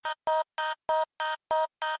You're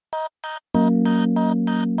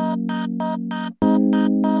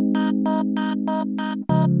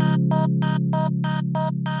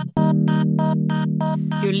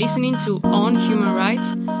listening to On Human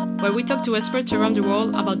Rights, where we talk to experts around the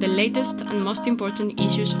world about the latest and most important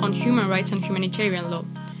issues on human rights and humanitarian law.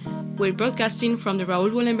 We're broadcasting from the Raoul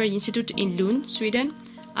Wallenberg Institute in Lund, Sweden.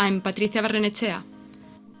 I'm Patricia Barrenechea.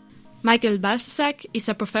 Michael Balczak is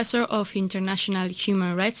a professor of international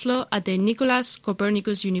human rights law at the Nicholas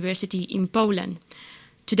Copernicus University in Poland.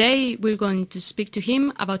 Today, we're going to speak to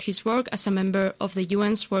him about his work as a member of the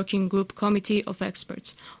UN's Working Group Committee of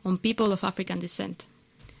Experts on People of African Descent.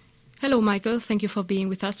 Hello, Michael. Thank you for being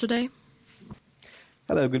with us today.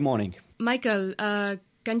 Hello, good morning. Michael,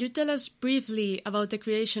 can you tell us briefly about the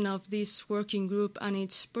creation of this working group and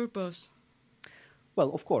its purpose?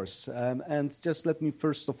 Well, of course. And just let me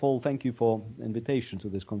first of all thank you for the invitation to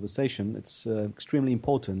this conversation. It's extremely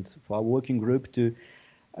important for our working group to,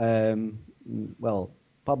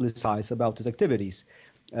 publicize about its activities.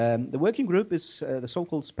 The working group is the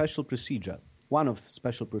so-called special procedure, one of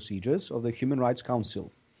special procedures of the Human Rights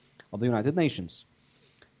Council of the United Nations.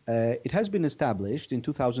 It has been established in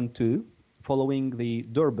 2002 following the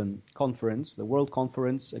Durban Conference, the World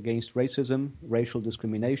Conference Against Racism, Racial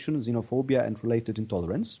Discrimination, Xenophobia and Related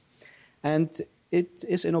Intolerance. And it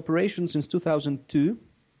is in operation since 2002.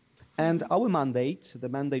 And our mandate, the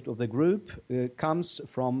mandate of the group, comes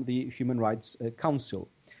from the Human Rights Council.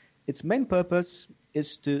 Its main purpose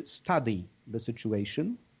is to study the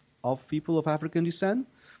situation of people of African descent,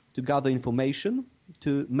 to gather information,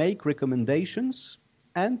 to make recommendations,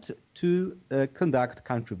 and to conduct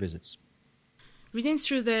country visits. Reading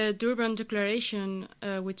through the Durban Declaration,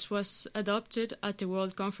 which was adopted at the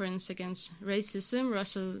World Conference Against Racism,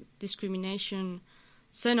 Racial Discrimination,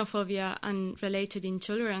 Xenophobia and Related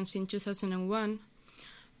Intolerance in 2001,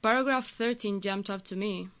 paragraph 13 jumped up to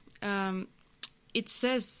me. It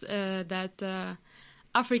says that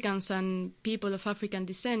Africans and people of African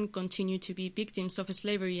descent continue to be victims of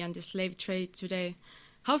slavery and the slave trade today.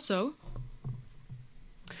 How so?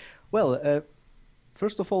 Well,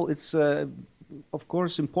 first of all, it's of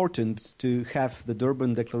course important to have the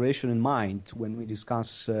Durban Declaration in mind when we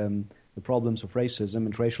discuss the problems of racism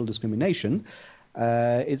and racial discrimination.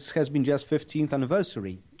 It has been just 15th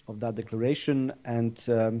anniversary of that declaration, and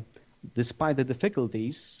despite the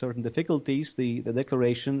difficulties, certain difficulties, the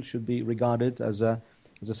declaration should be regarded as a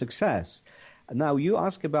success. Now, you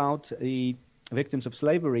ask about the victims of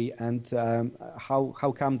slavery and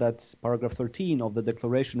how come that paragraph 13 of the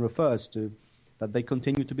declaration refers to that they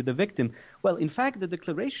continue to be the victim. Well, in fact, the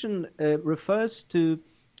declaration refers to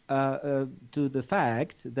the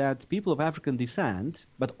fact that people of African descent,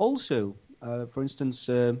 but also for instance,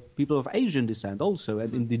 people of Asian descent also,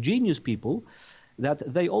 and indigenous people, that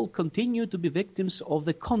they all continue to be victims of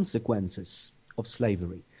the consequences of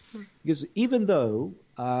slavery. Because even though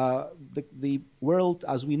the world,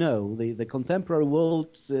 as we know, the contemporary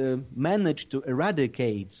world managed to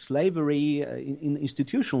eradicate slavery in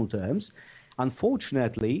institutional terms,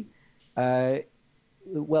 unfortunately,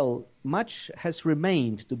 much has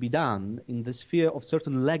remained to be done in the sphere of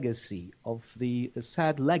certain legacy, of the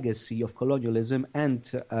sad legacy of colonialism and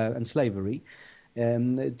slavery.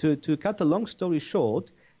 To cut a long story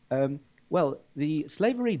short, the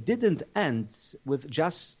slavery didn't end with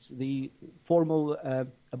just the formal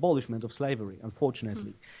abolishment of slavery,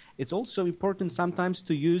 unfortunately. It's also important sometimes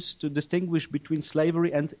to distinguish between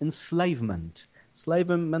slavery and enslavement.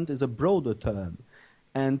 Enslavement is a broader term.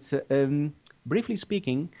 And briefly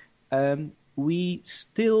speaking, we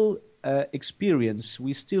still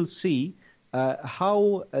see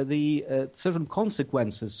how the certain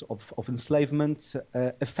consequences of enslavement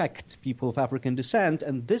affect people of African descent,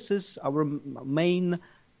 and this is our main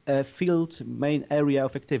main area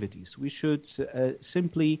of activities. We should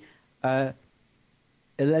simply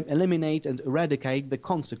eliminate and eradicate the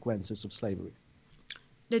consequences of slavery.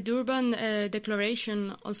 The Durban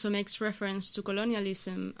Declaration also makes reference to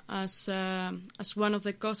colonialism as one of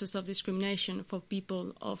the causes of discrimination for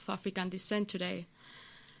people of African descent today.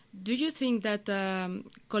 Do you think that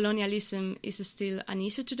colonialism is still an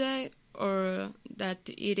issue today, or that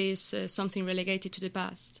it is something relegated to the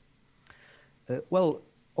past? Well,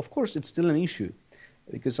 of course it's still an issue,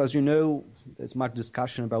 because as you know, there's much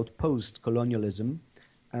discussion about post-colonialism,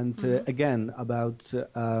 and again about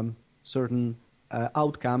certain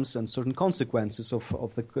outcomes and certain consequences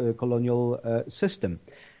of the colonial system.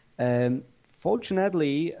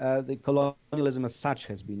 Fortunately, the colonialism as such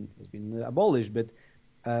has been abolished, but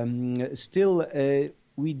still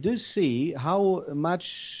we do see how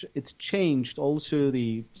much it's changed also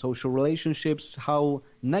the social relationships, how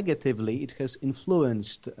negatively it has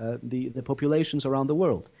influenced the populations around the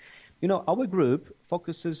world. You know, our group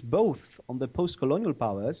focuses both on the post-colonial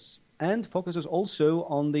powers and focuses also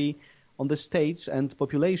on the states and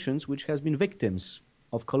populations which has been victims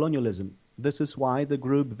of colonialism. This is why the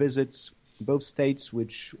group visits both states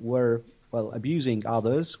which were, well, abusing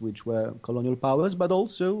others, which were colonial powers, but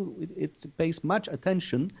also it pays much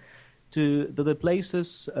attention to the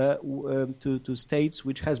places, to states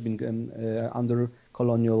which has been under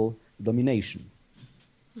colonial domination.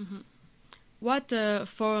 Mm-hmm. What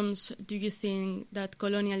forms do you think that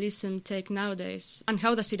colonialism take nowadays, and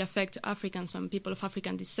how does it affect Africans and people of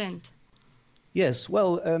African descent? Yes,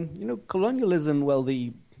 well, colonialism, well,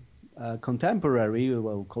 the contemporary,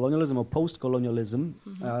 colonialism or post-colonialism,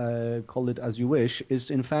 call it as you wish,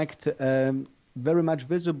 is in fact very much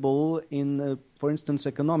visible in, for instance,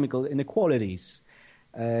 economical inequalities,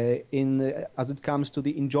 as it comes to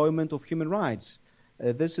the enjoyment of human rights.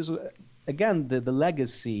 This is, again, the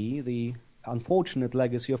legacy, the unfortunate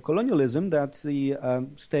legacy of colonialism, that the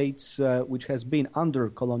states which has been under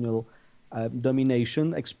colonial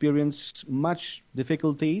domination experience much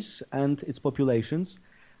difficulties, and its populations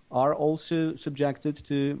are also subjected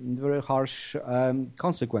to very harsh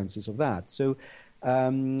consequences of that. So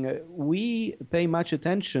we pay much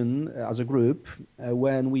attention as a group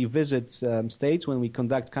when we visit states, when we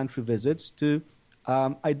conduct country visits, to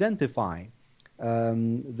identify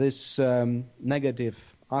this negative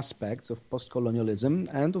aspects of post-colonialism,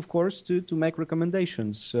 and of course to make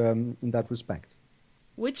recommendations in that respect.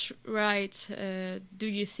 Which rights do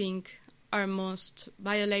you think are most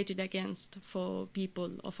violated against for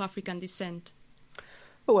people of African descent?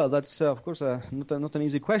 Oh, well, that's of course not an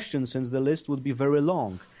easy question, since the list would be very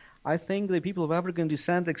long. I think the people of African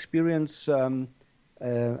descent experience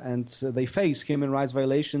and they face human rights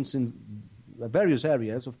violations in various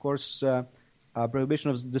areas. Of course,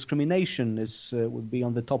 prohibition of discrimination would be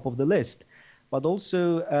on the top of the list. But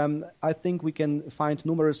also, I think we can find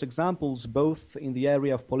numerous examples both in the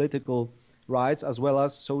area of political rights as well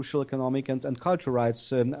as social, economic, and cultural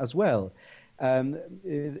rights as well.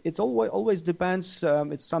 It always depends.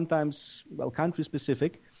 It's sometimes,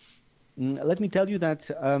 country-specific. Let me tell you that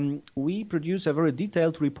we produce a very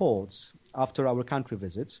detailed reports after our country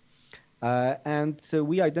visits, and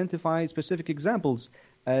we identify specific examples.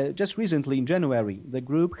 Just recently, in January, the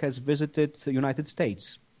group has visited the United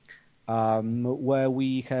States, where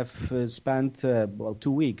we have spent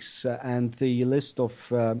 2 weeks, and the list of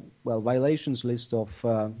violations, list of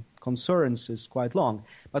concerns is quite long.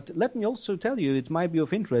 But let me also tell you, it might be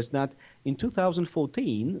of interest that in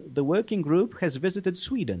 2014, the working group has visited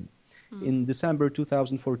Sweden in December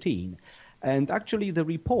 2014, and actually the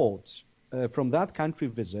report from that country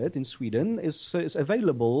visit in Sweden is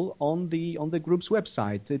available on the group's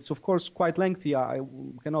website. It's of course quite lengthy. I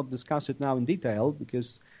cannot discuss it now in detail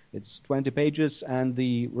because it's 20 pages, and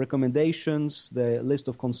the recommendations, the list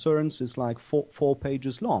of concerns is like four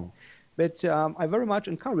pages long. But I very much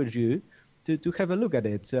encourage you to have a look at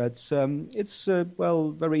it. It's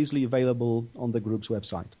very easily available on the group's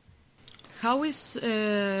website. How is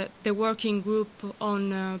the working group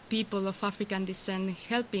on people of African descent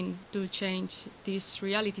helping to change this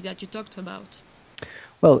reality that you talked about?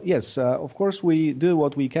 Well, yes, of course we do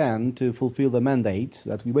what we can to fulfill the mandate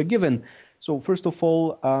that we were given. So first of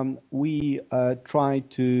all, we try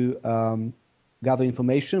to gather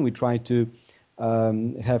information. We try to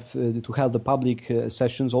have the public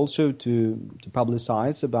sessions also to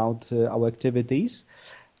publicize about our activities,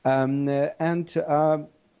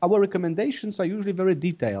 our recommendations are usually very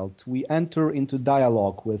detailed. We enter into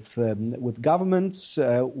dialogue with governments.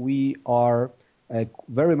 We are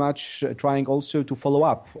very much trying also to follow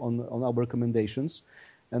up on our recommendations.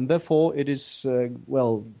 And therefore, it is,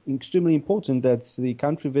 extremely important that the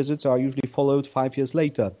country visits are usually followed 5 years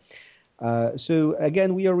later. So,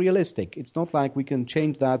 again, we are realistic. It's not like we can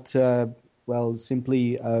change that,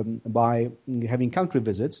 simply by having country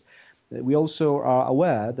visits. We also are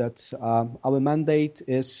aware that our mandate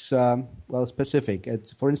is, specific.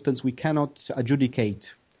 For instance, we cannot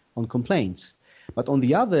adjudicate on complaints. But on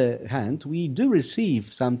the other hand, we do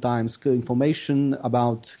receive sometimes information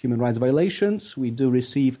about human rights violations. We do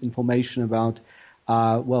receive information about,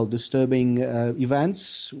 disturbing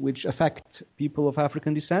events which affect people of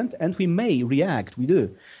African descent, and we may react. We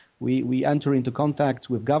do. We enter into contact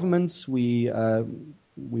with governments. We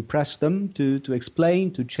press them to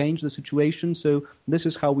explain, to change the situation. So this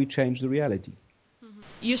is how we change the reality.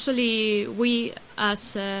 Usually we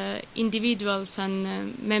as individuals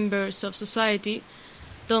and members of society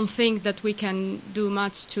don't think that we can do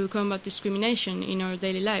much to combat discrimination in our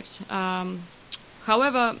daily lives.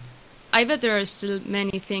 However, I bet there are still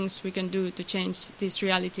many things we can do to change this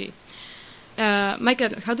reality.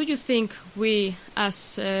 Michael, how do you think we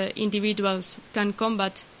as individuals can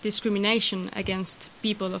combat discrimination against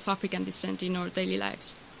people of African descent in our daily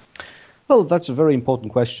lives? Well, that's a very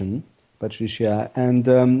important question, Patricia.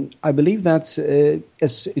 And I believe that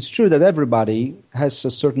it's true that everybody has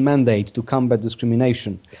a certain mandate to combat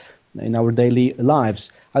discrimination in our daily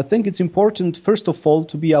lives. I think it's important, first of all,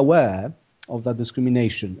 to be aware of that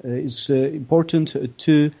discrimination. It's important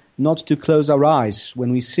to not to close our eyes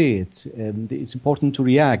when we see it. It's important to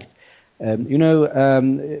react.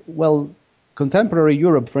 Contemporary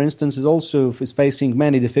Europe, for instance, is facing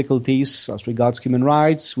many difficulties as regards human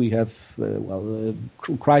rights. We have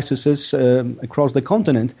crises across the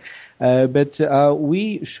continent, but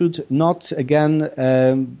we should not again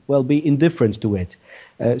be indifferent to it.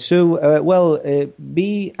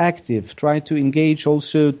 Be active. Try to engage.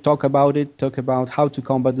 Also, talk about it. Talk about how to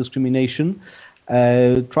combat discrimination.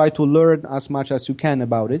 Try to learn as much as you can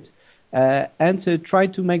about it. And try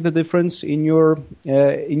to make the difference in your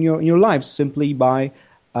lives simply by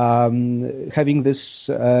having this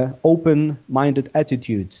open-minded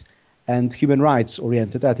attitude and human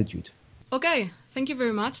rights-oriented attitude. Okay, thank you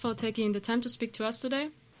very much for taking the time to speak to us today.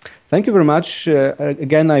 Thank you very much.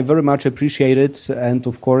 Again, I very much appreciate it, and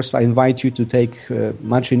of course, I invite you to take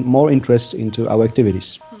much more interest into our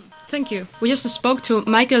activities. Thank you. We just spoke to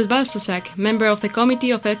Michael Balsasak, member of the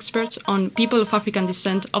Committee of Experts on People of African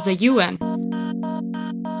Descent of the UN.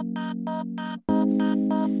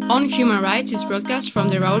 On Human Rights is broadcast from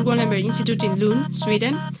the Raoul Wallenberg Institute in Lund,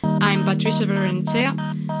 Sweden. I'm Patricia Berrenicea.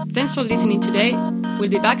 Thanks for listening today. We'll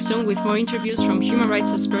be back soon with more interviews from human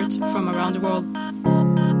rights experts from around the world.